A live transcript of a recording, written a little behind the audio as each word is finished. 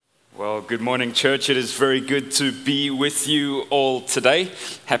Well, good morning, church. It is very good to be with you all today.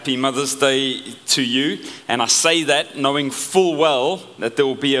 Happy Mother's Day to you. And I say that knowing full well that there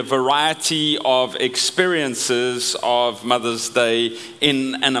will be a variety of experiences of Mother's Day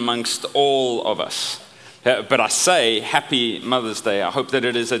in and amongst all of us. But I say Happy Mother's Day. I hope that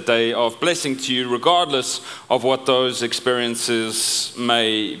it is a day of blessing to you, regardless of what those experiences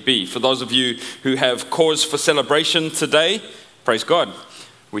may be. For those of you who have cause for celebration today, praise God.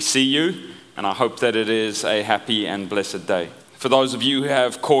 We see you, and I hope that it is a happy and blessed day. For those of you who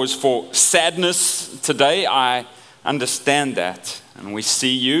have cause for sadness today, I understand that. And we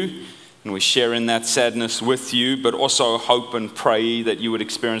see you, and we share in that sadness with you, but also hope and pray that you would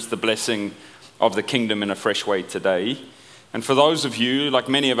experience the blessing of the kingdom in a fresh way today. And for those of you, like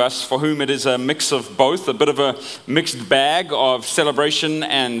many of us, for whom it is a mix of both, a bit of a mixed bag of celebration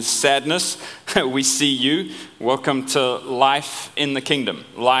and sadness, we see you. Welcome to life in the kingdom.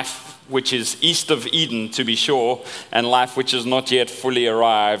 Life which is east of Eden, to be sure, and life which is not yet fully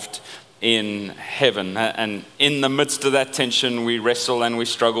arrived in heaven. And in the midst of that tension, we wrestle and we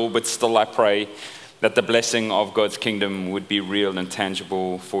struggle, but still I pray that the blessing of God's kingdom would be real and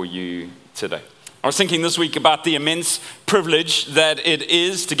tangible for you today. I was thinking this week about the immense privilege that it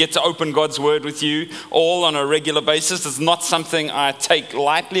is to get to open God's Word with you all on a regular basis. It's not something I take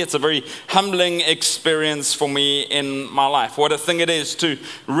lightly. It's a very humbling experience for me in my life. What a thing it is to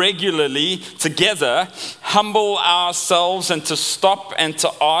regularly, together, humble ourselves and to stop and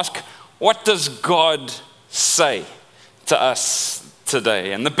to ask, what does God say to us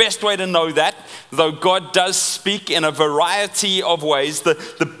today? And the best way to know that, though God does speak in a variety of ways,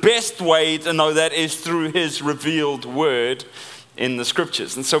 the best way to know that is through his revealed word in the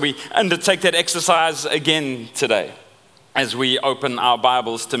scriptures. And so we undertake that exercise again today as we open our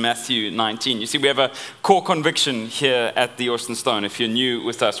Bibles to Matthew 19. You see, we have a core conviction here at the Austin Stone. If you're new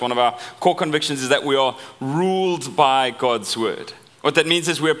with us, one of our core convictions is that we are ruled by God's word. What that means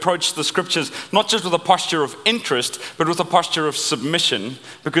is we approach the scriptures not just with a posture of interest, but with a posture of submission,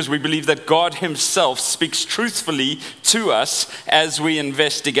 because we believe that God himself speaks truthfully to us as we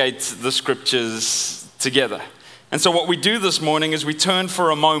investigate the scriptures together. And so what we do this morning is we turn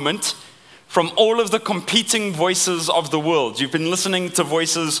for a moment from all of the competing voices of the world. You've been listening to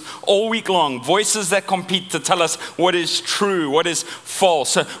voices all week long, voices that compete to tell us what is true, what is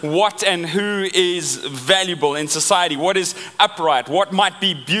false, what and who is valuable in society, what is upright, what might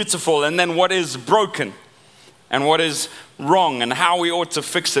be beautiful, and then what is broken, and what is wrong, and how we ought to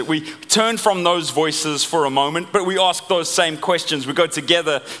fix it. We turn from those voices for a moment, but we ask those same questions. We go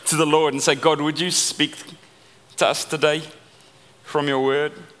together to the Lord and say, God, would you speak to us today from your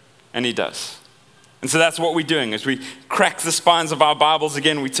word? And he does. And so that's what we're doing. As we crack the spines of our Bibles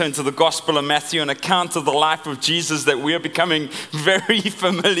again, we turn to the Gospel of Matthew, an account of the life of Jesus that we are becoming very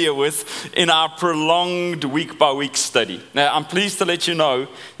familiar with in our prolonged week-by-week study. Now, I'm pleased to let you know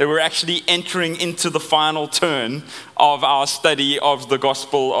that we're actually entering into the final turn of our study of the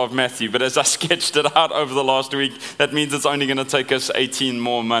Gospel of Matthew. But as I sketched it out over the last week, that means it's only going to take us 18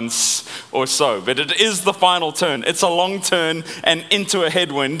 more months or so. But it is the final turn. It's a long turn and into a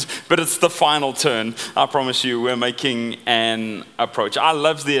headwind, but it's the final turn. I promise you, we're making an approach. I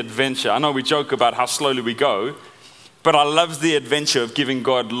love the adventure. I know we joke about how slowly we go, but I love the adventure of giving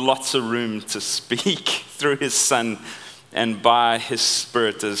God lots of room to speak through his Son and by his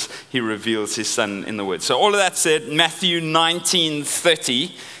Spirit as he reveals his Son in the Word. So all of that said, Matthew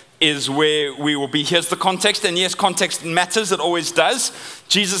 19:30 is where we will be. Here's the context, and yes, context matters, it always does.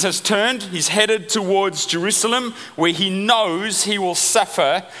 Jesus has turned, he's headed towards Jerusalem, where he knows he will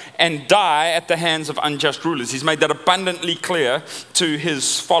suffer and die at the hands of unjust rulers. He's made that abundantly clear to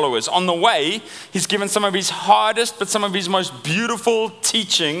his followers. On the way, he's given some of his hardest, but some of his most beautiful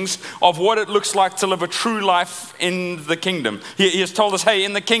teachings of what it looks like to live a true life in the kingdom. He has told us, hey,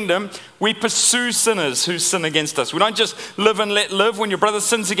 in the kingdom, we pursue sinners who sin against us. We don't just live and let live. When your brother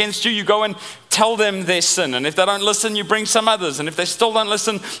sins against you, you go and tell them their sin. And if they don't listen, you bring some others. And if they still don't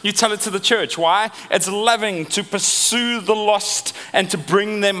listen, you tell it to the church. Why? It's loving to pursue the lost and to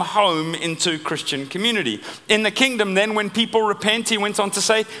bring them home into Christian community. In the kingdom, then, when people repent, he went on to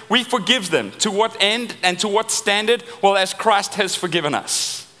say, we forgive them. To what end and to what standard? Well, as Christ has forgiven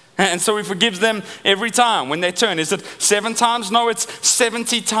us. And so he forgives them every time when they turn. Is it 7 times? No, it's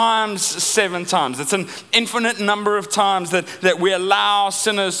 70 times 7 times. It's an infinite number of times that we allow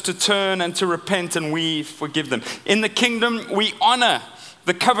sinners to turn and to repent, and we forgive them. In the kingdom, we honor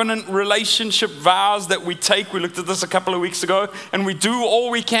the covenant relationship vows that we take. We looked at this a couple of weeks ago, and we do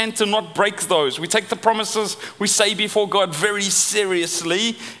all we can to not break those. We take the promises we say before God very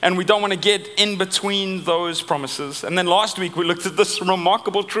seriously, and we don't want to get in between those promises. And then last week, we looked at this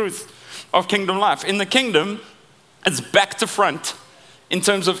remarkable truth of kingdom life. In the kingdom, it's back to front in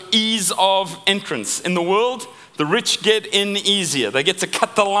terms of ease of entrance. In the world, the rich get in easier. They get to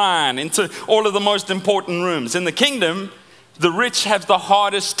cut the line into all of the most important rooms. In the kingdom, the rich have the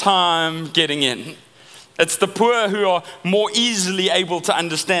hardest time getting in. It's the poor who are more easily able to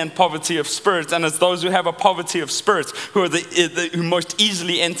understand poverty of spirit, and it's those who have a poverty of spirit who are who most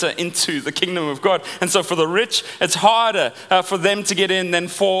easily enter into the kingdom of God. And so for the rich, it's harder for them to get in than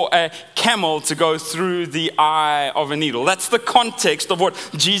for a camel to go through the eye of a needle. That's the context of what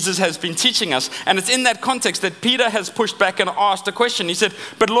Jesus has been teaching us. And it's in that context that Peter has pushed back and asked a question. He said,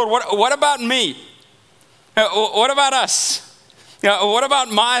 but Lord, what about me? What about us? What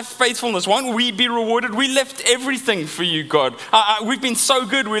about my faithfulness? Won't we be rewarded? We left everything for you, God. We've been so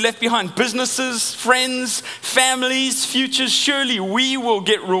good. We left behind businesses, friends, families, futures. Surely we will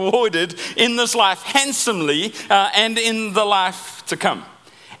get rewarded in this life handsomely and in the life to come.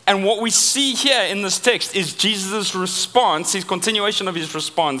 And what we see here in this text is Jesus' response, his continuation of his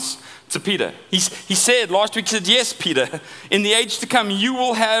response to Peter. He said, last week, he said, yes, Peter, in the age to come, you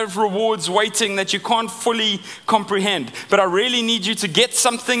will have rewards waiting that you can't fully comprehend. But I really need you to get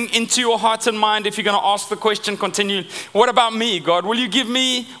something into your heart and mind if you're going to ask the question, continue, what about me, God? Will you give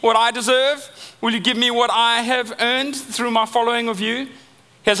me what I deserve? Will you give me what I have earned through my following of you?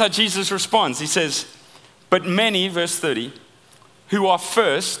 Here's how Jesus responds. He says, but many, verse 30, who are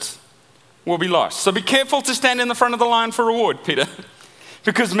first will be lost. So be careful to stand in the front of the line for reward, Peter.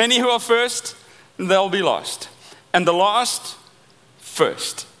 Because many who are first, they'll be lost. And the last,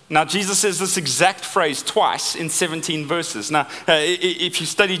 first. Now, Jesus says this exact phrase twice in 17 verses. Now, if you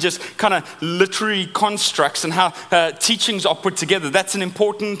study just kind of literary constructs and how teachings are put together, that's an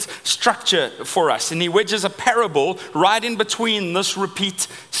important structure for us. And he wedges a parable right in between this repeat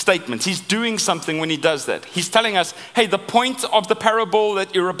statement. He's doing something when he does that. He's telling us, hey, the point of the parable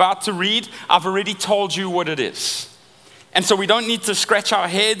that you're about to read, I've already told you what it is. And so we don't need to scratch our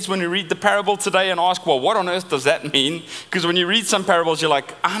heads when we read the parable today and ask, well, what on earth does that mean? Because when you read some parables, you're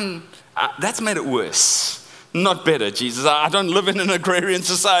like, that's made it worse. Not better, Jesus. I don't live in an agrarian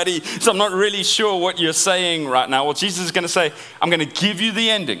society, so I'm not really sure what you're saying right now. Well, Jesus is going to say, I'm going to give you the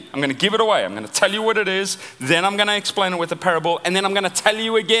ending. I'm going to give it away. I'm going to tell you what it is. Then I'm going to explain it with a parable. And then I'm going to tell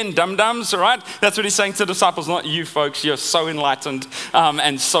you again, dum-dums, all right? That's what he's saying to the disciples, not you folks. You're so enlightened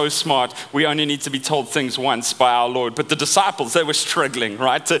and so smart. We only need to be told things once by our Lord. But the disciples, they were struggling,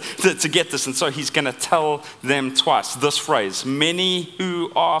 right, to get this. And so he's going to tell them twice this phrase, many who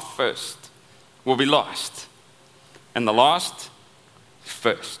are first will be lost. And the last,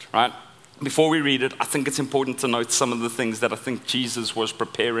 first, right? Before we read it, I think it's important to note some of the things that I think Jesus was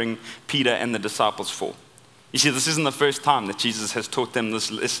preparing Peter and the disciples for. You see, this isn't the first time that Jesus has taught them this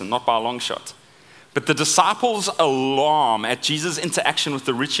lesson, not by a long shot. But the disciples' alarm at Jesus' interaction with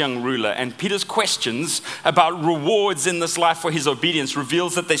the rich young ruler and Peter's questions about rewards in this life for his obedience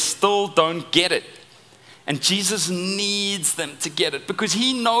reveals that they still don't get it. And Jesus needs them to get it because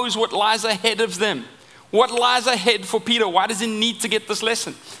he knows what lies ahead of them. What lies ahead for Peter? Why does he need to get this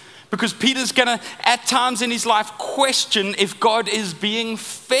lesson? Because Peter's going to, at times in his life, question if God is being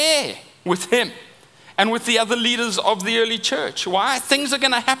fair with him and with the other leaders of the early church. Why? Things are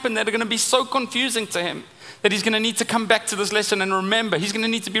going to happen that are going to be so confusing to him that he's going to need to come back to this lesson and remember. He's going to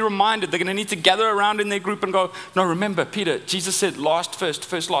need to be reminded. They're going to need to gather around in their group and go, no, remember, Peter, Jesus said last first,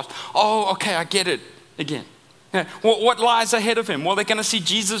 first last. Oh, okay, I get it again. Yeah. What lies ahead of him? Well, they're going to see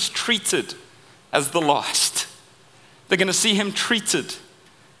Jesus treated as the last. They're going to see him treated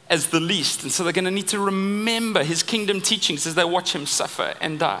as the least. And so they're going to need to remember his kingdom teachings as they watch him suffer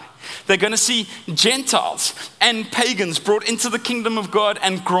and die. They're going to see Gentiles and pagans brought into the kingdom of God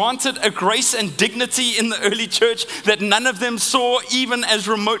and granted a grace and dignity in the early church that none of them saw even as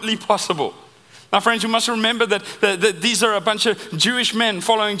remotely possible. Now, friends, you must remember that these are a bunch of Jewish men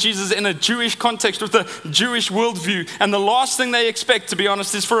following Jesus in a Jewish context with a Jewish worldview. And the last thing they expect, to be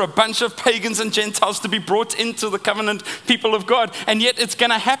honest, is for a bunch of pagans and Gentiles to be brought into the covenant people of God. And yet it's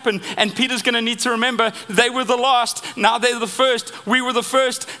going to happen. And Peter's going to need to remember they were the last. Now they're the first. We were the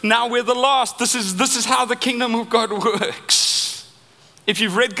first. Now we're the last. This is how the kingdom of God works. If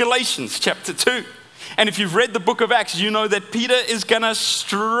you've read Galatians chapter 2, and if you've read the book of Acts, you know that Peter is going to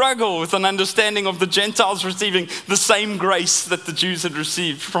struggle with an understanding of the Gentiles receiving the same grace that the Jews had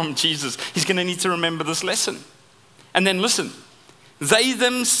received from Jesus. He's going to need to remember this lesson. And then listen, they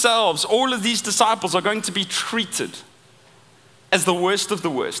themselves, all of these disciples are going to be treated as the worst of the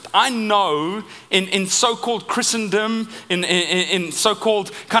worst. I know in so-called Christendom, in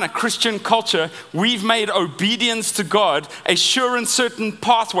so-called kind of Christian culture, we've made obedience to God a sure and certain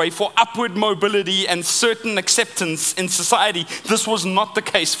pathway for upward mobility and certain acceptance in society. This was not the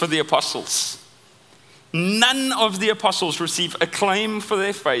case for the apostles. None of the apostles receive acclaim for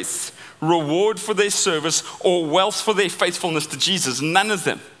their faith, reward for their service, or wealth for their faithfulness to Jesus. None of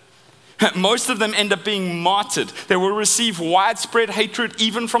them. Most of them end up being martyred. They will receive widespread hatred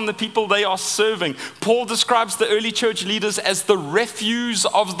even from the people they are serving. Paul describes the early church leaders as the refuse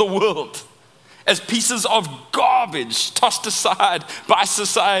of the world, as pieces of garbage tossed aside by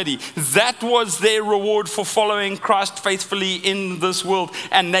society. That was their reward for following Christ faithfully in this world.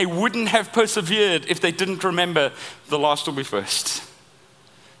 And they wouldn't have persevered if they didn't remember the last will be first,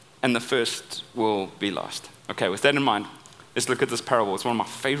 and the first will be last. Okay, with that in mind, let's look at this parable. It's one of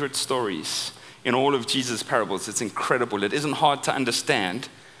my favorite stories in all of Jesus' parables. It's incredible. It isn't hard to understand,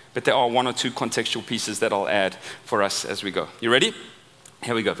 but there are one or two contextual pieces that I'll add for us as we go. You ready?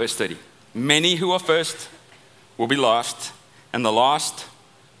 Here we go, verse 30. Many who are first will be last, and the last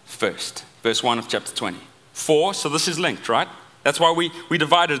first. Verse 1 of chapter 20. So this is linked, right? That's why we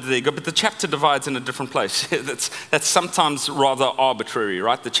divided there, but the chapter divides in a different place. That's sometimes rather arbitrary,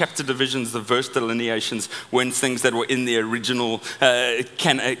 right? The chapter divisions, the verse delineations, weren't things that were in the original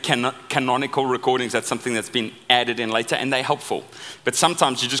canonical recordings. That's something that's been added in later, and they're helpful. But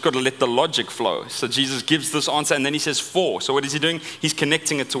sometimes you just got to let the logic flow. So Jesus gives this answer, and then he says 4. So what is he doing? He's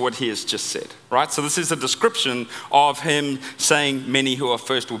connecting it to what he has just said, right? So this is a description of him saying, many who are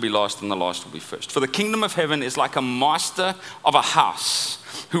first will be last, and the last will be first. For the kingdom of heaven is like a master of a house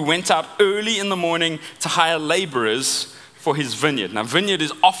who went out early in the morning to hire laborers for his vineyard. Now, vineyard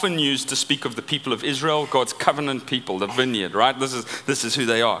is often used to speak of the people of Israel, God's covenant people, the vineyard, right? This is who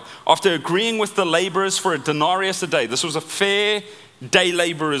they are. After agreeing with the laborers for a denarius a day, this was a fair day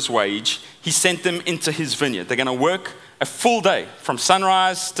laborer's wage, he sent them into his vineyard. They're going to work a full day from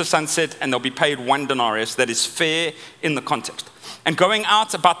sunrise to sunset, and they'll be paid 1 denarius. That is fair in the context. And going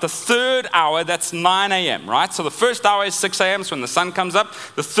out about the third hour, that's 9 a.m., right? So the first hour is 6 a.m., so when the sun comes up.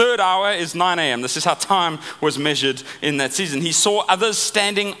 The third hour is 9 a.m. This is how time was measured in that season. He saw others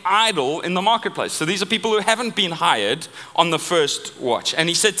standing idle in the marketplace. So these are people who haven't been hired on the first watch. And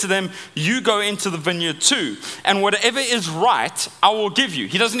he said to them, you go into the vineyard too, and whatever is right, I will give you.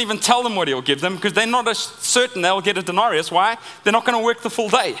 He doesn't even tell them what he'll give them, because they're not certain they'll get a denarius. Why? They're not going to work the full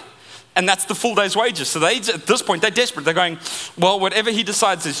day. And that's the full day's wages. So at this point, they're desperate. They're going, well, whatever he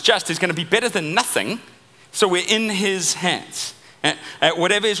decides is just is going to be better than nothing. So we're in his hands.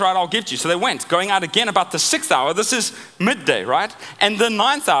 Whatever is right, I'll give to you. So they went, going out again about the 6th hour. This is midday, right? And the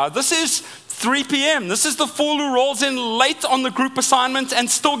 9th hour, this is 3 p.m. This is the fool who rolls in late on the group assignment and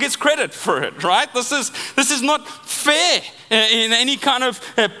still gets credit for it, right? This is not fair in any kind of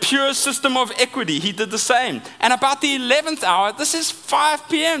pure system of equity. He did the same. And about the 11th hour, this is 5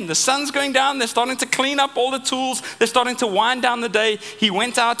 p.m. The sun's going down. They're starting to clean up all the tools. They're starting to wind down the day. He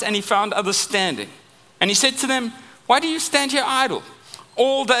went out and he found others standing. And he said to them, why do you stand here idle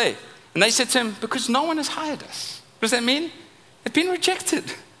all day? And they said to him, because no one has hired us. What does that mean? They've been rejected.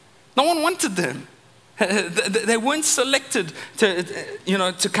 No one wanted them. They weren't selected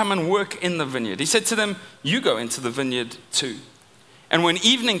to come and work in the vineyard. He said to them, you go into the vineyard too. And when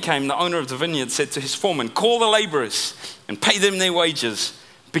evening came, the owner of the vineyard said to his foreman, call the laborers and pay them their wages,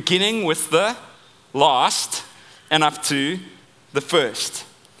 beginning with the last and up to the first.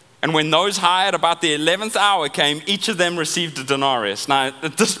 And when those hired about the 11th hour came, each of them received a denarius. Now,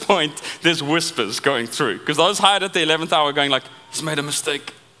 at this point, there's whispers going through, because those hired at the 11th hour are going like, he's made a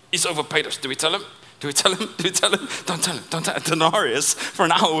mistake. He's overpaid us. Do we tell him? Do we tell him? Do we tell him? Don't tell him. Don't tell him. Denarius for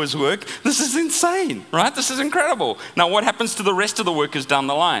an hour's work. This is insane, right? This is incredible. Now, what happens to the rest of the workers down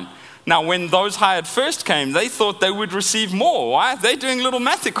the line? Now, when those hired first came, they thought they would receive more. Why? They're doing little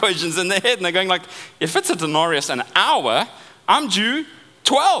math equations in their head, and they're going like, if it's a denarius an hour, I'm due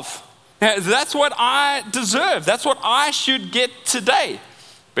 12. Now, that's what I deserve. That's what I should get today.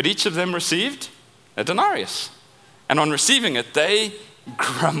 But each of them received a denarius. And on receiving it, they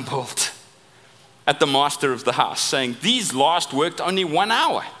grumbled at the master of the house, saying, these last worked only 1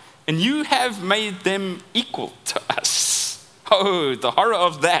 hour, and you have made them equal to us. Oh, the horror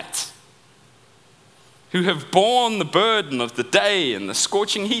of that. Who have borne the burden of the day and the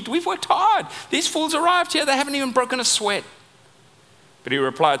scorching heat. We've worked hard. These fools arrived here. They haven't even broken a sweat. But he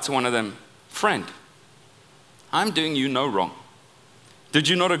replied to one of them, friend, I'm doing you no wrong. Did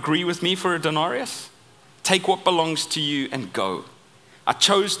you not agree with me for a denarius? Take what belongs to you and go. I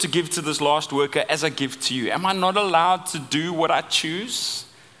chose to give to this last worker as I give to you. Am I not allowed to do what I choose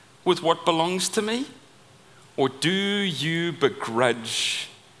with what belongs to me? or do you begrudge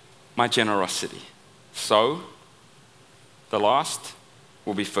my generosity? So, the last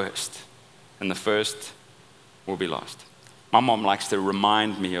will be first, and the first will be last. My mom likes to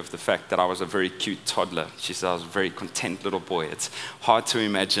remind me of the fact that I was a very cute toddler. She said I was a very content little boy. It's hard to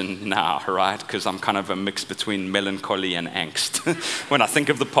imagine now, right? Because I'm kind of a mix between melancholy and angst. When I think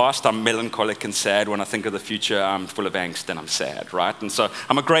of the past, I'm melancholic and sad. When I think of the future, I'm full of angst and I'm sad, right? And so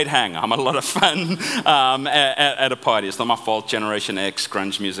I'm a great hanger. I'm a lot of fun at a party. It's not my fault. Generation X,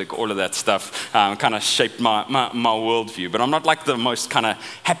 grunge music, all of that stuff kind of shaped my worldview. But I'm not like the most kind of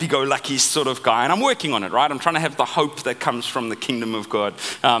happy-go-lucky sort of guy. And I'm working on it, right? I'm trying to have the hope that comes from the kingdom of God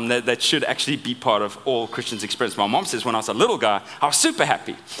that should actually be part of all Christians' experience. My mom says when I was a little guy, I was super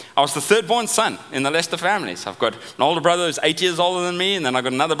happy. I was the third born son in the Lester family. So I've got an older brother who's 8 years older than me, and then I've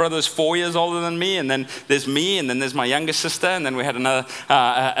got another brother who's 4 years older than me, and then there's me, and then there's my younger sister, and then we had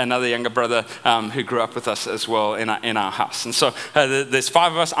another younger brother who grew up with us as well in our house. And so there's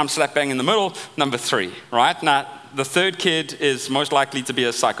 5 of us. I'm slap bang in the middle, number 3, right? Now, the third kid is most likely to be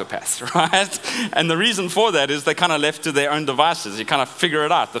a psychopath, right? And the reason for that is they're kind of left to their own devices. You kind of figure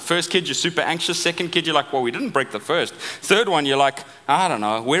it out. The first kid, you're super anxious. Second kid, you're like, well, we didn't break the first. Third one, you're like, I don't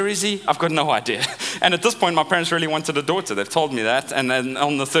know. Where is he? I've got no idea. And at this point, my parents really wanted a daughter. They've told me that. And then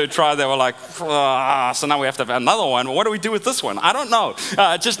on the third try, they were like, so now we have to have another one. Well, what do we do with this one? I don't know.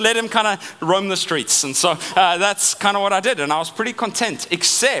 Just let him kind of roam the streets. And so that's kind of what I did. And I was pretty content,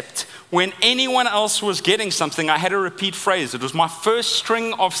 except when anyone else was getting something, I had a repeat phrase. It was my first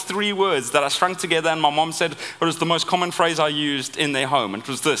string of 3 words that I strung together, and my mom said it was the most common phrase I used in their home. And it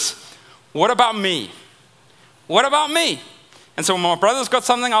was this: what about me? What about me? And so when my brothers got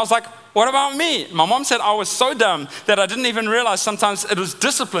something, I was like, what about me? My mom said I was so dumb that I didn't even realize sometimes it was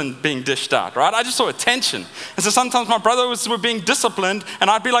discipline being dished out, right? I just saw attention. And so sometimes my brothers were being disciplined, and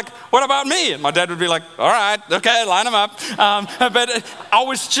I'd be like, what about me? And my dad would be like, all right, okay, line them up. But I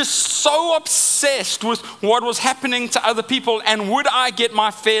was just so obsessed with what was happening to other people, and would I get my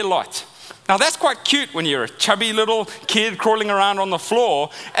fair lot? Now that's quite cute when you're a chubby little kid crawling around on the floor.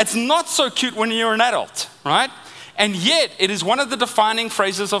 It's not so cute when you're an adult, right? And yet, it is one of the defining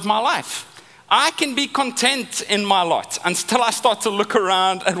phrases of my life. I can be content in my lot until I start to look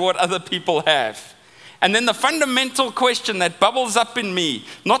around at what other people have. And then the fundamental question that bubbles up in me,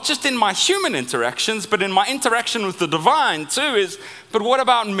 not just in my human interactions, but in my interaction with the divine too, is, but what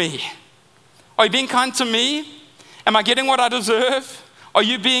about me? Are you being kind to me? Am I getting what I deserve? Are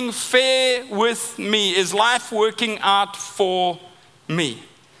you being fair with me? Is life working out for me?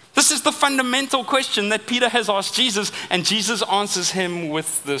 This is the fundamental question that Peter has asked Jesus, and Jesus answers him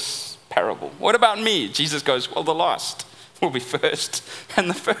with this parable. What about me? Jesus goes, well, the last will be first, and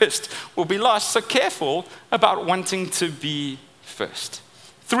the first will be last. So careful about wanting to be first.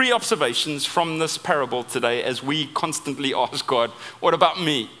 3 observations from this parable today as we constantly ask God, what about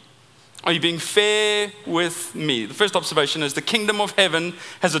me? Are you being fair with me? The first observation is the kingdom of heaven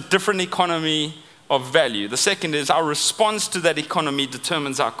has a different economy of value. The second is our response to that economy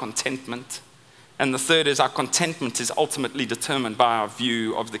determines our contentment. And the third is our contentment is ultimately determined by our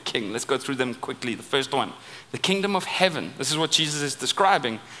view of the king. Let's go through them quickly. The first one, the kingdom of heaven, this is what Jesus is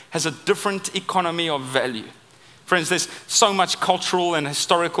describing, has a different economy of value. Friends, there's so much cultural and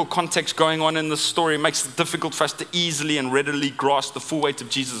historical context going on in this story. It makes it difficult for us to easily and readily grasp the full weight of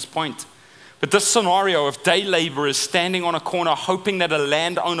Jesus' point. But this scenario of day laborers standing on a corner hoping that a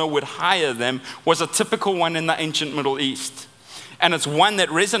landowner would hire them was a typical one in the ancient Middle East. And it's one that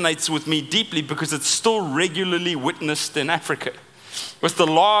resonates with me deeply because it's still regularly witnessed in Africa. With the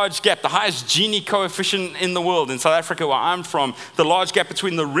large gap, the highest Gini coefficient in the world, in South Africa where I'm from, the large gap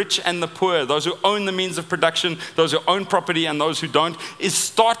between the rich and the poor, those who own the means of production, those who own property and those who don't, is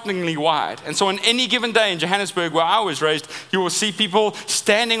startlingly wide. And so on any given day in Johannesburg, where I was raised, you will see people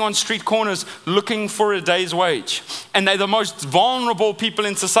standing on street corners looking for a day's wage. And they're the most vulnerable people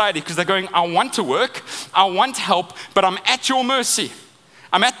in society because they're going, I want to work, I want help, but I'm at your mercy.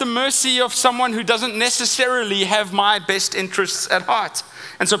 I'm at the mercy of someone who doesn't necessarily have my best interests at heart.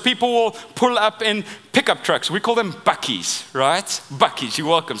 And so people will pull up in pickup trucks. We call them buckies, right? Buckies, you're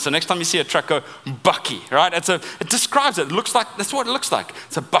welcome. So next time you see a truck, go, bucky, right? It describes it. It looks like, that's what it looks like.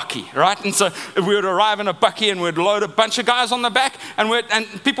 It's a bucky, right? And so we would arrive in a bucky and we'd load a bunch of guys on the back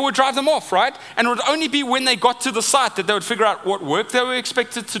and people would drive them off, right? And it would only be when they got to the site that they would figure out what work they were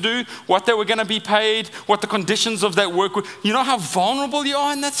expected to do, what they were going to be paid, what the conditions of that work were. You know how vulnerable you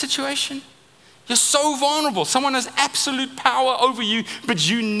are in that situation? You're so vulnerable. Someone has absolute power over you, but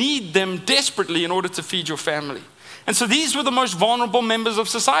you need them desperately in order to feed your family. And so these were the most vulnerable members of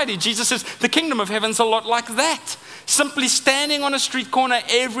society. Jesus says the kingdom of heaven's a lot like that. Simply standing on a street corner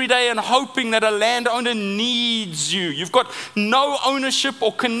every day and hoping that a landowner needs you. You've got no ownership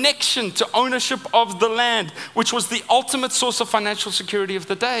or connection to ownership of the land, which was the ultimate source of financial security of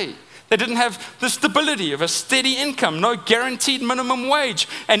the day. They didn't have the stability of a steady income, no guaranteed minimum wage.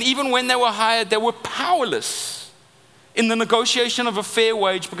 And even when they were hired, they were powerless in the negotiation of a fair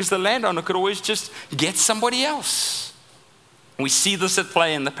wage because the landowner could always just get somebody else. We see this at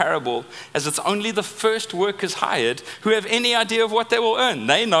play in the parable as it's only the first workers hired who have any idea of what they will earn.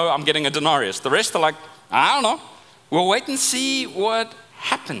 They know I'm getting a denarius. The rest are like, I don't know. We'll wait and see what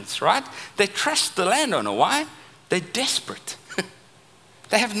happens, right? They trust the landowner. Why? They're desperate.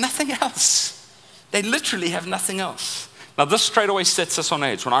 They have nothing else. They literally have nothing else. Now this straight away sets us on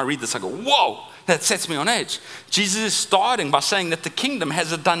edge. When I read this, I go, whoa, that sets me on edge. Jesus is starting by saying that the kingdom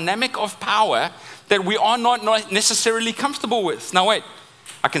has a dynamic of power that we are not necessarily comfortable with. Now wait,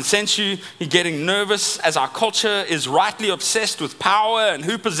 I can sense you're getting nervous as our culture is rightly obsessed with power and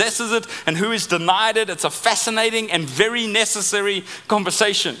who possesses it and who is denied it. It's a fascinating and very necessary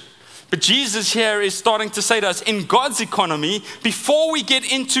conversation. But Jesus here is starting to say to us, in God's economy, before we get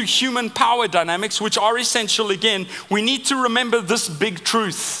into human power dynamics, which are essential again, we need to remember this big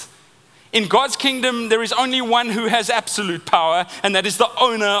truth. In God's kingdom, there is only one who has absolute power, and that is the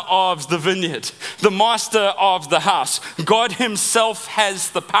owner of the vineyard, the master of the house. God himself has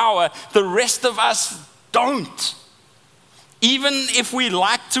the power. The rest of us don't. Even if we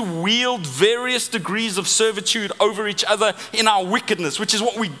like to wield various degrees of servitude over each other in our wickedness, which is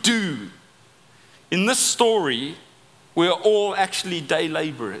what we do. In this story, we're all actually day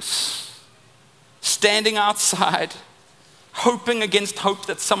laborers, standing outside, hoping against hope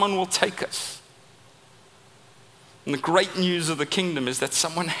that someone will take us. And the great news of the kingdom is that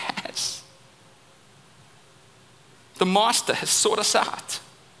someone has. The master has sought us out.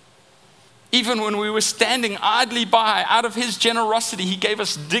 Even when we were standing idly by, out of his generosity, he gave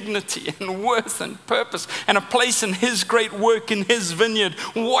us dignity and worth and purpose and a place in his great work in his vineyard.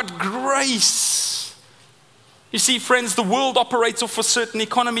 What grace! You see, friends, the world operates off a certain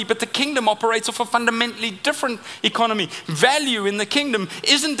economy, but the kingdom operates off a fundamentally different economy. Value in the kingdom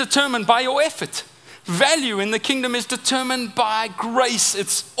isn't determined by your effort. Value in the kingdom is determined by grace.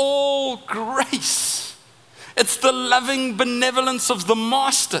 It's all grace. It's the loving benevolence of the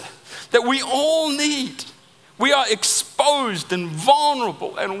master that we all need. We are exposed and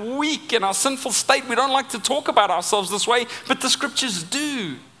vulnerable and weak in our sinful state. We don't like to talk about ourselves this way, but the scriptures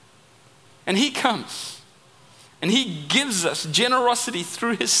do. And he comes and he gives us generosity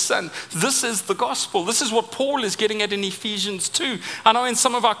through his son. This is the gospel. This is what Paul is getting at in Ephesians 2. I know in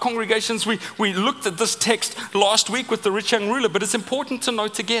some of our congregations we looked at this text last week with the rich young ruler, but it's important to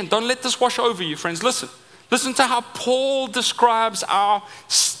note again, don't let this wash over you, friends. Listen to how Paul describes our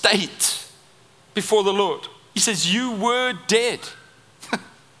state before the Lord. He says, you were dead.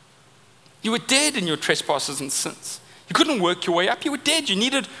 You were dead in your trespasses and sins. You couldn't work your way up. You were dead. You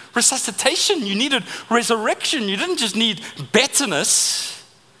needed resuscitation. You needed resurrection. You didn't just need betterness.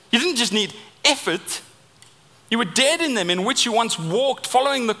 You didn't just need effort. You were dead in them, in which you once walked,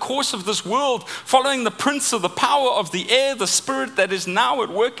 following the course of this world, following the prince of the power of the air, the spirit that is now at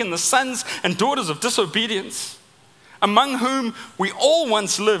work in the sons and daughters of disobedience, among whom we all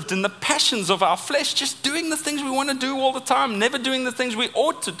once lived in the passions of our flesh, just doing the things we want to do all the time, never doing the things we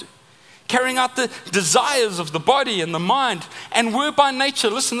ought to do, carrying out the desires of the body and the mind, and were by nature,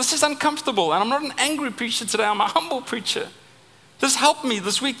 listen, this is uncomfortable, and I'm not an angry preacher today, I'm a humble preacher. This helped me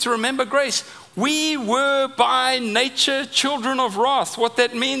this week to remember grace. We were by nature children of wrath. What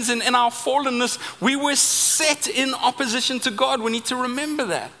that means in our fallenness, we were set in opposition to God. We need to remember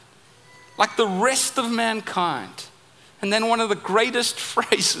that. Like the rest of mankind. And then one of the greatest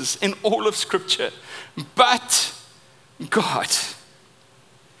phrases in all of Scripture, but God.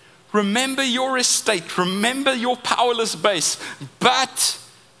 Remember your estate. Remember your powerless base. But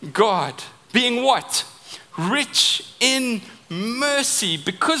God, being what? Rich in mercy,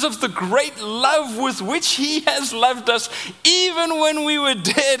 because of the great love with which he has loved us, even when we were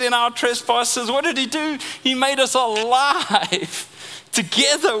dead in our trespasses. What did he do? He made us alive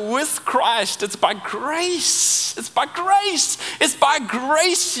together with Christ. It's by grace. It's by grace. It's by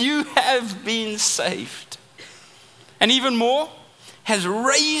grace you have been saved. And even more, has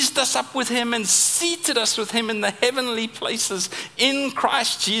raised us up with him and seated us with him in the heavenly places in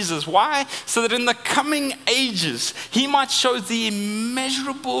Christ Jesus. Why? So that in the coming ages, he might show the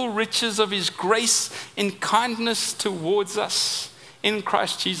immeasurable riches of his grace in kindness towards us in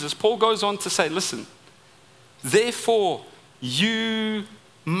Christ Jesus. Paul goes on to say, listen, therefore you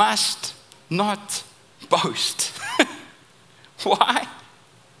must not boast. Why?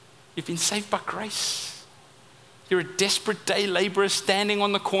 You've been saved by grace. You're a desperate day laborer standing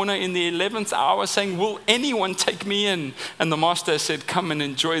on the corner in the 11th hour saying, will anyone take me in? And the master said, come and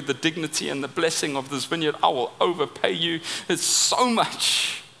enjoy the dignity and the blessing of this vineyard. I will overpay you. It's so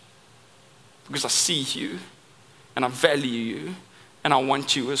much because I see you and I value you and I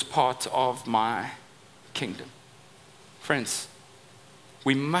want you as part of my kingdom. Friends,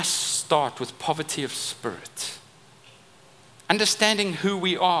 we must start with poverty of spirit. Understanding who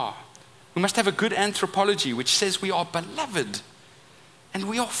we are. We must have a good anthropology which says we are beloved and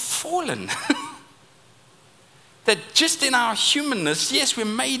we are fallen. That just in our humanness, yes, we're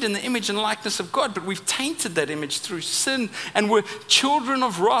made in the image and likeness of God, but we've tainted that image through sin and we're children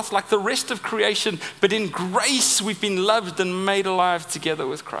of wrath like the rest of creation, but in grace we've been loved and made alive together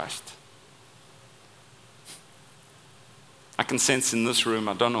with Christ. I can sense in this room,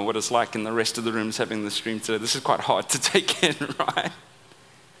 I don't know what it's like in the rest of the rooms having the stream today. This is quite hard to take in, right?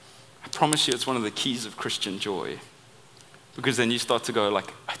 I promise you it's one of the keys of Christian joy. Because then you start to go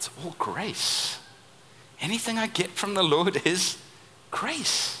like, it's all grace. Anything I get from the Lord is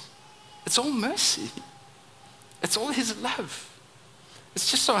grace. It's all mercy. It's all his love. It's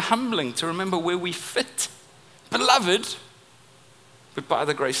just so humbling to remember where we fit. Beloved, but by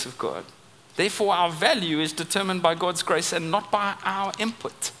the grace of God. Therefore, our value is determined by God's grace and not by our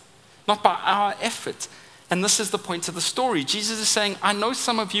input, not by our effort. And this is the point of the story. Jesus is saying, I know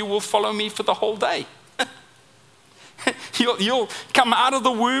some of you will follow me for the whole day. You'll come out of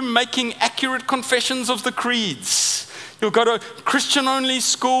the womb making accurate confessions of the creeds. You'll go to Christian-only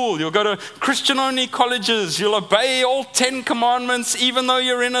school. You'll go to Christian-only colleges. You'll obey all 10 commandments even though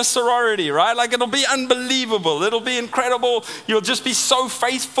you're in a sorority, right? Like it'll be unbelievable. It'll be incredible. You'll just be so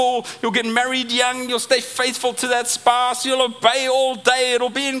faithful. You'll get married young. You'll stay faithful to that spouse. You'll obey all day. It'll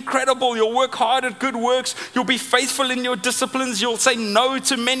be incredible. You'll work hard at good works. You'll be faithful in your disciplines. You'll say no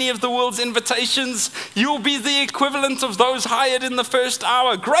to many of the world's invitations. You'll be the equivalent of those hired in the first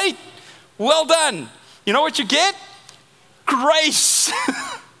hour. Great. Well done. You know what you get? Grace.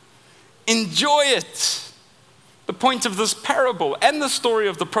 Enjoy it. The point of this parable and the story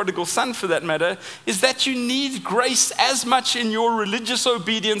of the prodigal son for that matter is that you need grace as much in your religious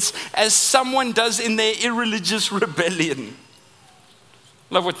obedience as someone does in their irreligious rebellion.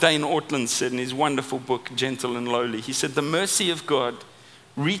 Love what Dane Ortland said in his wonderful book, Gentle and Lowly. He said, the mercy of God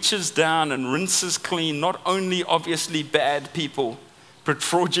reaches down and rinses clean not only obviously bad people, but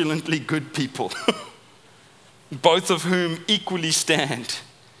fraudulently good people. Both of whom equally stand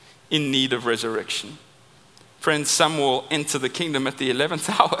in need of resurrection. Friends, some will enter the kingdom at the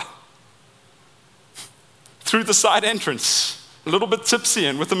 11th hour through the side entrance, a little bit tipsy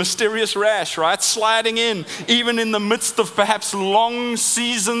and with a mysterious rash, right? Sliding in, even in the midst of perhaps long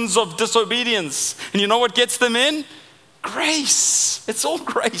seasons of disobedience. And you know what gets them in? Grace. It's all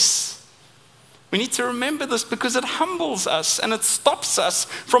grace. We need to remember this because it humbles us and it stops us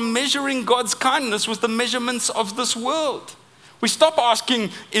from measuring God's kindness with the measurements of this world. We stop asking,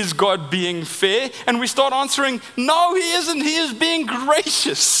 is God being fair? And we start answering, no, he isn't. He is being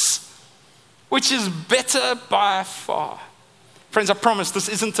gracious, which is better by far. Friends, I promise this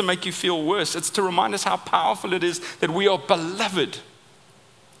isn't to make you feel worse. It's to remind us how powerful it is that we are beloved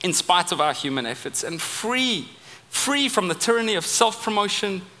in spite of our human efforts and free from the tyranny of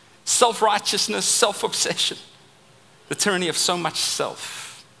self-promotion, self-righteousness, self-obsession, the tyranny of so much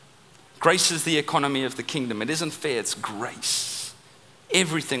self. Grace is the economy of the kingdom. It isn't fair, it's grace.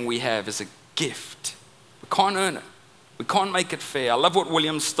 Everything we have is a gift. We can't earn it. We can't make it fair. I love what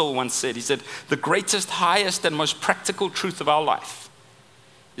William Still once said. He said, the greatest, highest, and most practical truth of our life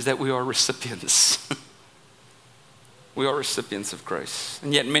is that we are recipients. We are recipients of grace.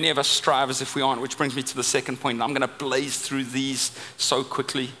 And yet many of us strive as if we aren't, which brings me to the second point. I'm going to blaze through these so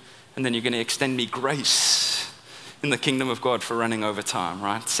quickly. And then you're going to extend me grace in the kingdom of God for running over time,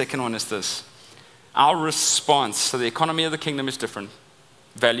 right? Second one is this. Our response, so the economy of the kingdom is different.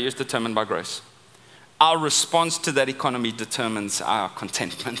 Value is determined by grace. Our response to that economy determines our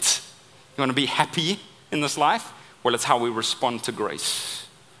contentment. You want to be happy in this life? Well, it's how we respond to grace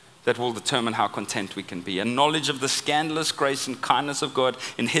that will determine how content we can be. A knowledge of the scandalous grace and kindness of God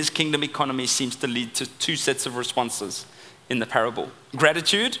in his kingdom economy seems to lead to two sets of responses in the parable.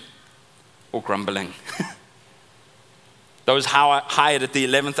 Gratitude or grumbling. Those hired at the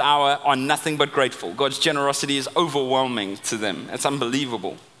 11th hour are nothing but grateful. God's generosity is overwhelming to them. It's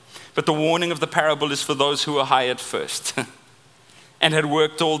unbelievable. But the warning of the parable is for those who were hired first and had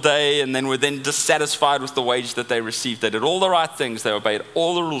worked all day and then were then dissatisfied with the wage that they received. They did all the right things. They obeyed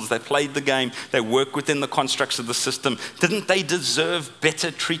all the rules. They played the game. They worked within the constructs of the system. Didn't they deserve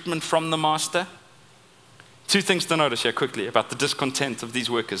better treatment from the master? Two things to notice here quickly about the discontent of these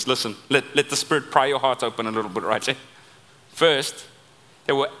workers. Listen, let the Spirit pry your heart open a little bit right here. First,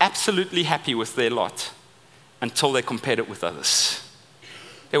 they were absolutely happy with their lot until they compared it with others.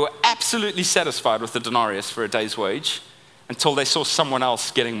 They were absolutely satisfied with the denarius for a day's wage until they saw someone else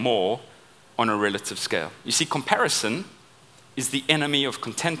getting more on a relative scale. You see, comparison is the enemy of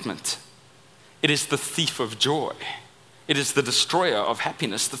contentment. It is the thief of joy. It is the destroyer of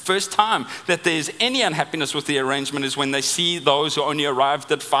happiness. The first time that there's any unhappiness with the arrangement is when they see those who only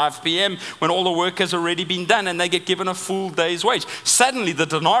arrived at 5 p.m., when all the work has already been done and they get given a full day's wage. Suddenly, the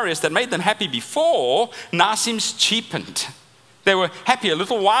denarius that made them happy before now seems cheapened. They were happy a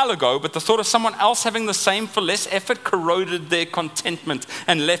little while ago, but the thought of someone else having the same for less effort corroded their contentment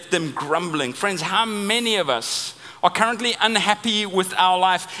and left them grumbling. Friends, how many of us are currently unhappy with our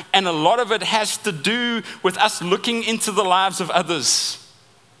life? And a lot of it has to do with us looking into the lives of others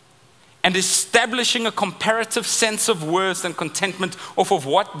and establishing a comparative sense of worth and contentment off of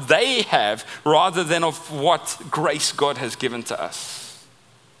what they have rather than of what grace God has given to us.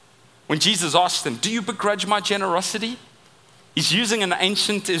 When Jesus asked them, "Do you begrudge my generosity?" He's using an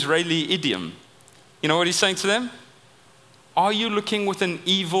ancient Israeli idiom. You know what he's saying to them? Are you looking with an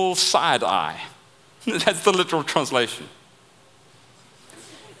evil side eye? That's the literal translation.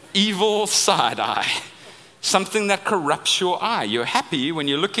 Evil side eye. Something that corrupts your eye. You're happy when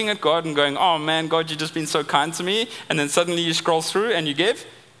you're looking at God and going, "Oh man, God, you've just been so kind to me." And then suddenly you scroll through and you give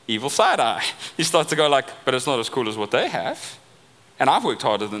evil side eye. You start to go like, "But it's not as cool as what they have. And I've worked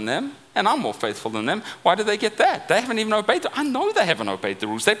harder than them. And I'm more faithful than them. Why did they get that? They haven't even obeyed I know they haven't obeyed the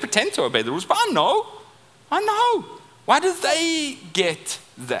rules. They pretend to obey the rules, but I know. Why did they get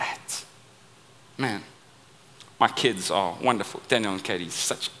that?" Man, my kids are wonderful. Daniel and Katie,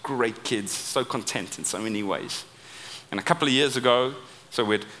 such great kids, so content in so many ways. And a couple of years ago, so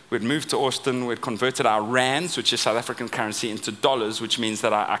we'd moved to Austin, we'd converted our rands, which is South African currency, into dollars, which means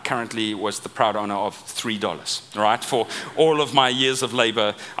that I currently was the proud owner of $3, right? For all of my years of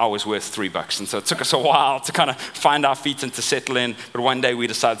labor, I was worth $3. And so it took us a while to kind of find our feet and to settle in. But one day we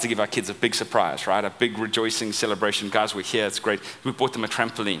decided to give our kids a big surprise, right? A big rejoicing celebration. Guys, we're here, it's great. We bought them a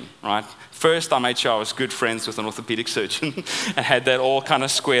trampoline, right? First, I made sure I was good friends with an orthopedic surgeon and had that all kind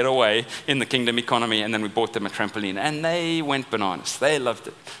of squared away in the kingdom economy. And then we bought them a trampoline. And they went bananas. They loved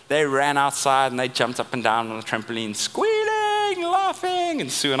it. They ran outside and they jumped up and down on the trampoline, squealing, laughing.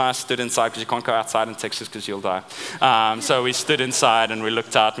 And Sue and I stood inside because you can't go outside in Texas because you'll die. So we stood inside and we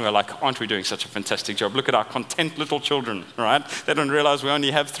looked out and we were like, aren't we doing such a fantastic job? Look at our content little children, right? They don't realize we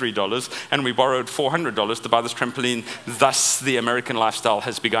only have $3 and we borrowed $400 to buy this trampoline. Thus, the American lifestyle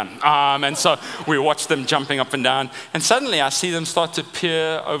has begun. And so we watched them jumping up and down. And suddenly I see them start to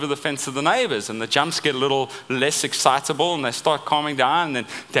peer over the fence of the neighbors. And the jumps get a little less excitable and they start calming down. And then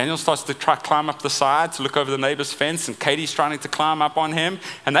Daniel starts to climb up the side to look over the neighbor's fence. And Katie's trying to climb up on him.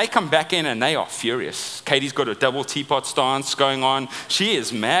 And they come back in and they are furious. Katie's got a double teapot stance going on. She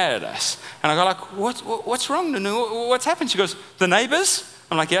is mad at us. And I go like, what's wrong, Nunu? What's happened? She goes, the neighbors?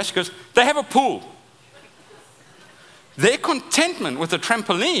 I'm like, yeah. She goes, they have a pool. Their contentment with the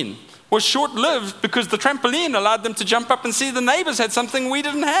trampoline was short-lived because the trampoline allowed them to jump up and see the neighbors had something we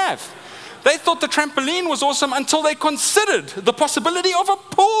didn't have. They thought the trampoline was awesome until they considered the possibility of a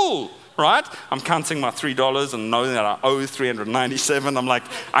pool, right? I'm counting my $3 and knowing that I owe $397. I'm like,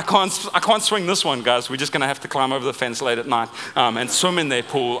 I can't swing this one, guys. We're just going to have to climb over the fence late at night and swim in their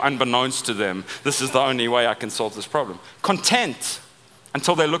pool unbeknownst to them. This is the only way I can solve this problem. Content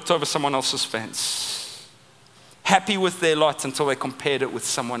until they looked over someone else's fence. Happy with their lot until they compared it with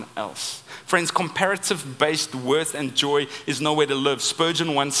someone else. Friends, comparative-based worth and joy is nowhere to live.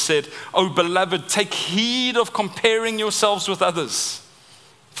 Spurgeon once said, "Oh, beloved, take heed of comparing yourselves with others.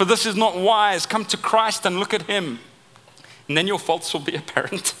 For this is not wise. Come to Christ and look at him. And then your faults will be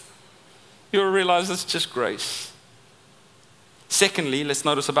apparent. You'll realize it's just grace." Secondly, let's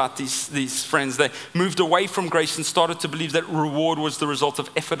notice about these friends. They moved away from grace and started to believe that reward was the result of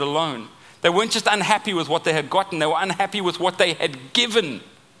effort alone. They weren't just unhappy with what they had gotten, they were unhappy with what they had given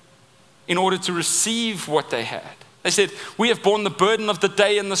in order to receive what they had. They said, we have borne the burden of the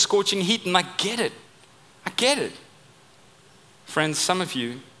day and the scorching heat, and I get it. Friends, some of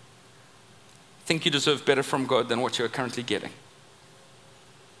you think you deserve better from God than what you're currently getting.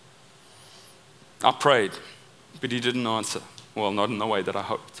 I prayed, but he didn't answer. Well, not in the way that I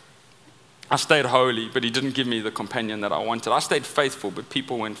hoped. I stayed holy, but he didn't give me the companion that I wanted. I stayed faithful, but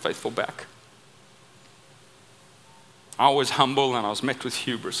people weren't faithful back. I was humble and I was met with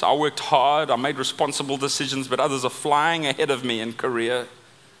hubris. I worked hard, I made responsible decisions, but others are flying ahead of me in career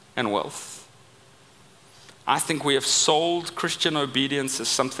and wealth. I think we have sold Christian obedience as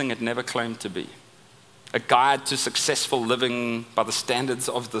something it never claimed to be. a guide to successful living by the standards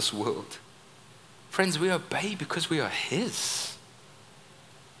of this world. Friends, we obey because we are His.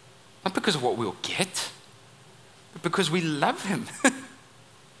 Not because of what we'll get, but because we love Him.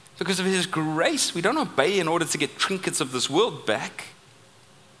 Because of His grace. We don't obey in order to get trinkets of this world back.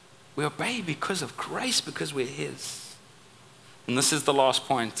 We obey because of grace, because we're His. And this is the last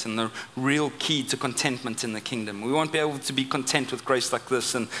point and the real key to contentment in the kingdom. We won't be able to be content with grace like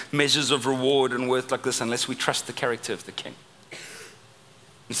this and measures of reward and worth like this unless we trust the character of the King.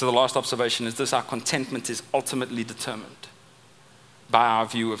 And so the last observation is this: our contentment is ultimately determined by our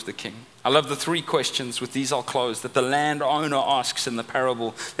view of the King. I love the three questions, with these I'll close, that the landowner asks in the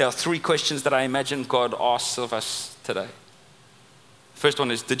parable. There are three questions that I imagine God asks of us today. The first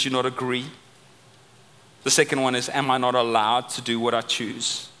one is, did you not agree? The second one is, am I not allowed to do what I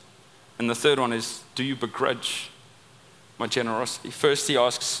choose? And the third one is, do you begrudge my generosity? First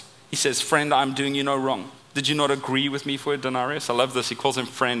he says, friend, I'm doing you no wrong. Did you not agree with me for a denarius? I love this. He calls him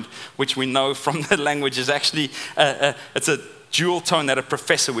friend, which we know from the language is actually, it's a dual tone that a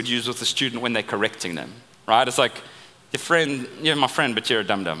professor would use with a student when they're correcting them, right? It's like, you're my friend, but you're a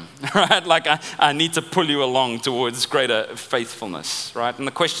dum-dum, right? Like, I need to pull you along towards greater faithfulness, right? And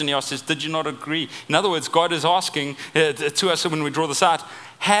the question he asks is, did you not agree? In other words, God is asking to us when we draw this out,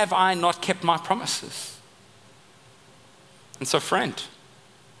 have I not kept my promises? And so, friend,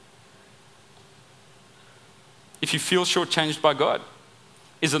 if you feel shortchanged by God,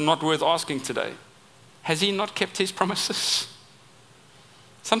 is it not worth asking today? Has He not kept His promises?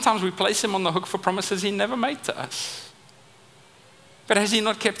 Sometimes we place Him on the hook for promises He never made to us. But has He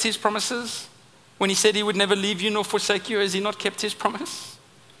not kept His promises? When He said He would never leave you nor forsake you, has He not kept His promise?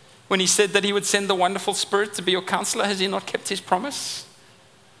 When He said that He would send the wonderful Spirit to be your counselor, has He not kept His promise?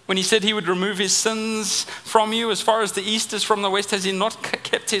 When He said He would remove His sins from you as far as the east is from the west, has He not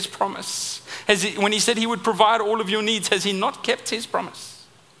kept His promise? When He said He would provide all of your needs, has He not kept His promise?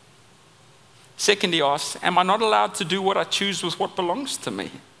 Second, He asks, am I not allowed to do what I choose with what belongs to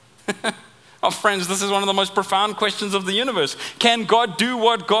me? Oh, friends, this is one of the most profound questions of the universe. Can God do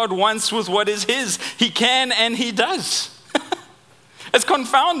what God wants with what is His? He can, and He does. It's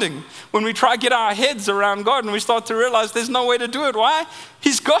confounding when we try to get our heads around God and we start to realize there's no way to do it. Why?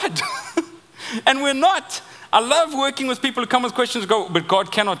 He's God. And we're not. I love working with people who come with questions and go, but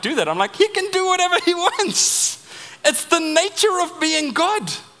God cannot do that. I'm like, He can do whatever He wants. It's the nature of being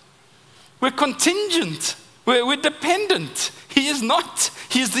God. We're contingent. We're dependent. He is not.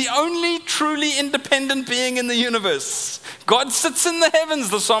 He is the only truly independent being in the universe. God sits in the heavens,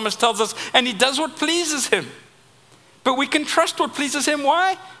 the psalmist tells us, and He does what pleases Him. But we can trust what pleases Him.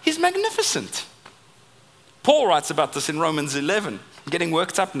 Why? He's magnificent. Paul writes about this in Romans 11. I'm getting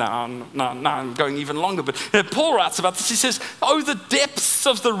worked up now. I'm going even longer. But Paul writes about this. He says, oh, the depths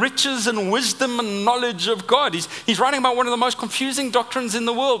of the riches and wisdom and knowledge of God. He's writing about one of the most confusing doctrines in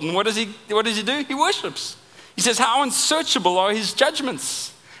the world. And what does he do? He worships. He says, how unsearchable are His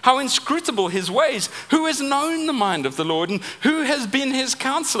judgments? How inscrutable His ways? Who has known the mind of the Lord? And who has been His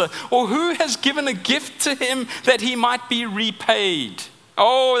counselor? Or who has given a gift to Him that He might be repaid?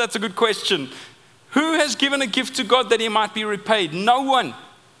 Oh, that's a good question. Who has given a gift to God that He might be repaid? No one.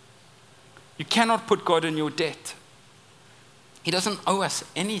 You cannot put God in your debt. He doesn't owe us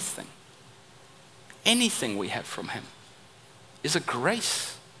anything. Anything we have from Him is a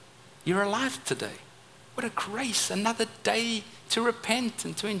grace. You're alive today. What a grace. Another day to repent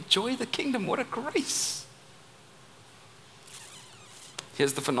and to enjoy the kingdom. What a grace.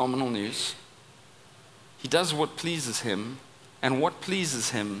 Here's the phenomenal news. He does what pleases Him, and what pleases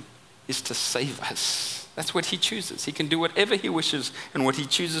Him is to save us. That's what He chooses. He can do whatever He wishes, and what He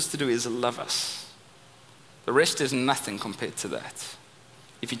chooses to do is love us. The rest is nothing compared to that.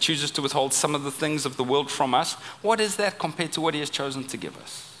 If He chooses to withhold some of the things of the world from us, what is that compared to what He has chosen to give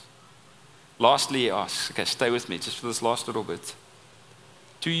us? Lastly, He asks, okay, stay with me just for this last little bit.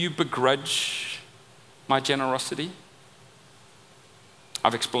 Do you begrudge my generosity?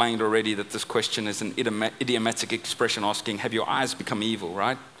 I've explained already that this question is an idiomatic expression asking, have your eyes become evil,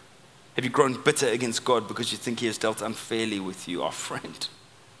 right? Have you grown bitter against God because you think He has dealt unfairly with you, our friend?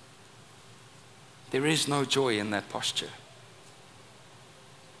 There is no joy in that posture.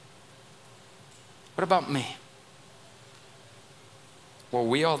 What about me? Well,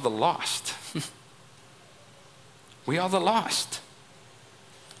 we are the lost. We are the lost.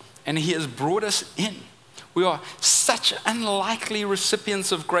 And He has brought us in. We are such unlikely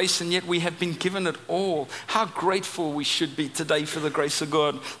recipients of grace, and yet we have been given it all. How grateful we should be today for the grace of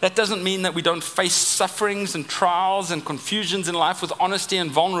God. That doesn't mean that we don't face sufferings and trials and confusions in life with honesty and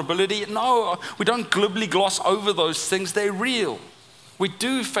vulnerability. No, we don't glibly gloss over those things. They're real. We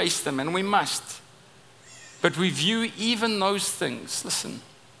do face them, and we must. But we view even those things, listen,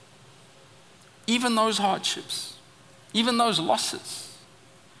 even those hardships, even those losses,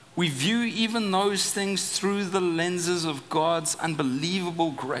 we view even those things through the lenses of God's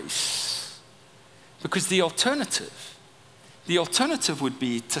unbelievable grace. Because the alternative would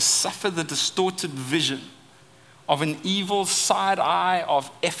be to suffer the distorted vision of an evil side eye of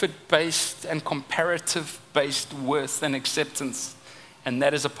effort-based and comparative-based worth and acceptance, and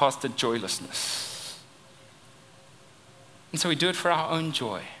that is a path to joylessness. And so we do it for our own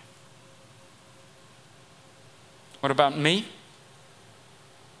joy. What about me?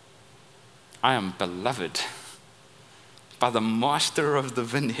 I am beloved by the master of the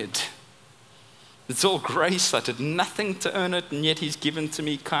vineyard. It's all grace. I did nothing to earn it, and yet he's given to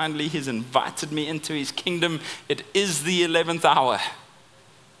me kindly. He's invited me into his kingdom. It is the 11th hour.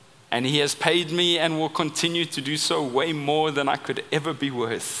 And he has paid me and will continue to do so way more than I could ever be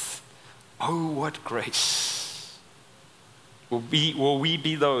worth. Oh, what grace. Will we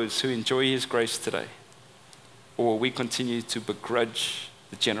be those who enjoy his grace today? Or will we continue to begrudge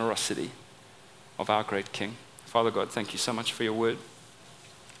the generosity of our great King? Father God, thank you so much for your word.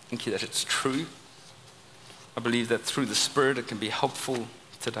 Thank you that it's true. I believe that through the Spirit it can be helpful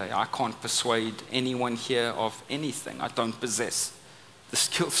today. I can't persuade anyone here of anything. I don't possess the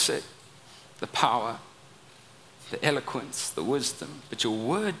skill set, the power, the eloquence, the wisdom. But your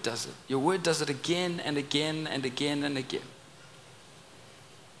word does it. Your word does it again and again and again and again.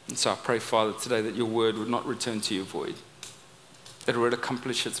 And so I pray, Father, today that your word would not return to you void, that it would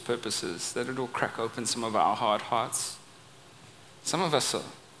accomplish its purposes, that it will crack open some of our hard hearts. Some of us are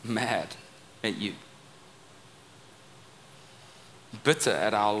mad at you, bitter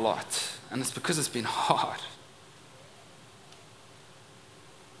at our lot, and it's because it's been hard.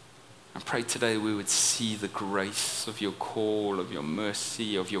 I pray today we would see the grace of your call, of your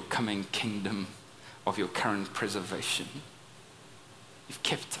mercy, of your coming kingdom, of your current preservation. You've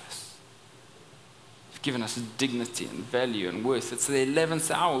kept us. You've given us dignity and value and worth. It's the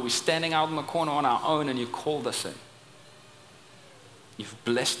 11th hour. We're standing out in the corner on our own, and you called us in. You've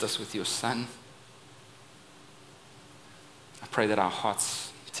blessed us with your Son. I pray that our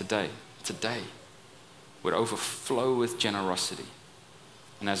hearts today would overflow with generosity.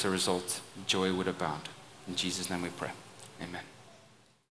 And as a result, joy would abound. In Jesus' name we pray. Amen.